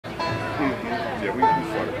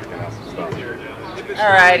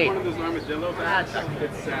Alrighty. One of those armadillos.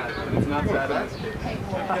 It's sad, but it's not sad.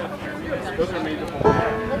 Those are made to hold.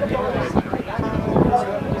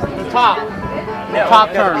 The top. No,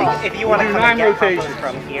 Top turn. If you want to come and get compost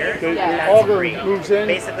from here, that's free. Moves in.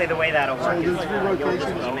 Basically, the way that'll work is There's 3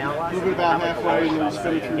 rotations. Move it about halfway, and then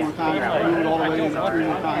spin it 3 more times. Move it all the way in 3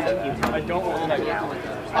 more times. I don't want that.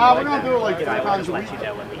 We're gonna do it like 3 times a week.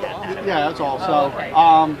 Yeah, that's all. So,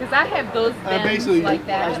 because I have those bins basically, like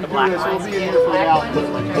that. as we do this, we'll be in here for about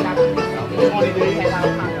 20 days.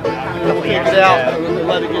 And we'll take it out and we'll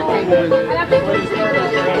let it get moving.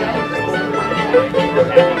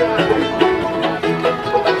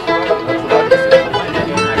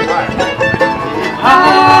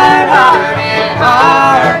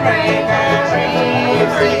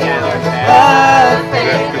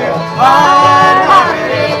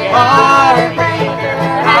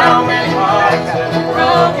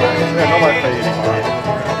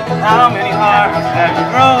 How many hearts have you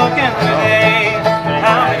broken today?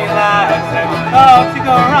 How many lives have you thought to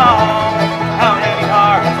go wrong? How many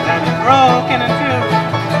hearts have you broken into?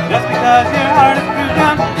 Just because your heart is proved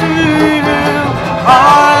untrue.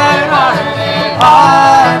 Heart-hearted,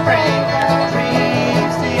 heartbreaker, dream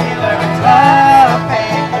stealer, love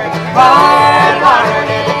faker.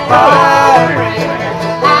 Heart-hearted, heartbreaker,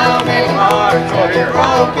 how many hearts have you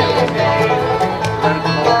broken today?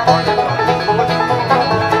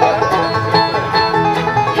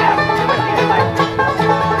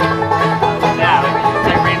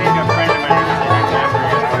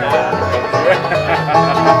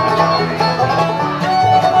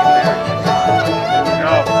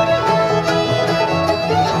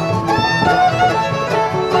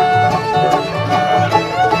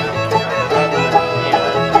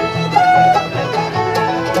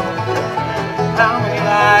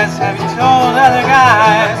 Have you told other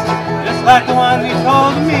guys, just like the ones you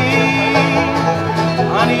told me?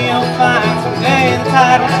 Honey, you'll find someday the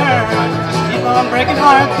tide will turn. Just keep on breaking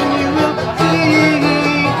hearts and you will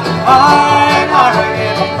see.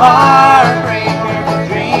 Heart-hearted, heartbreaker,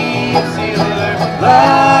 dream stealer,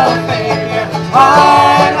 love faker.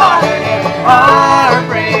 Heart-hearted,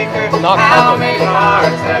 heartbreaker, how many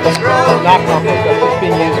hearts have you broken? Not compost, it's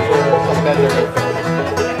being used for some better.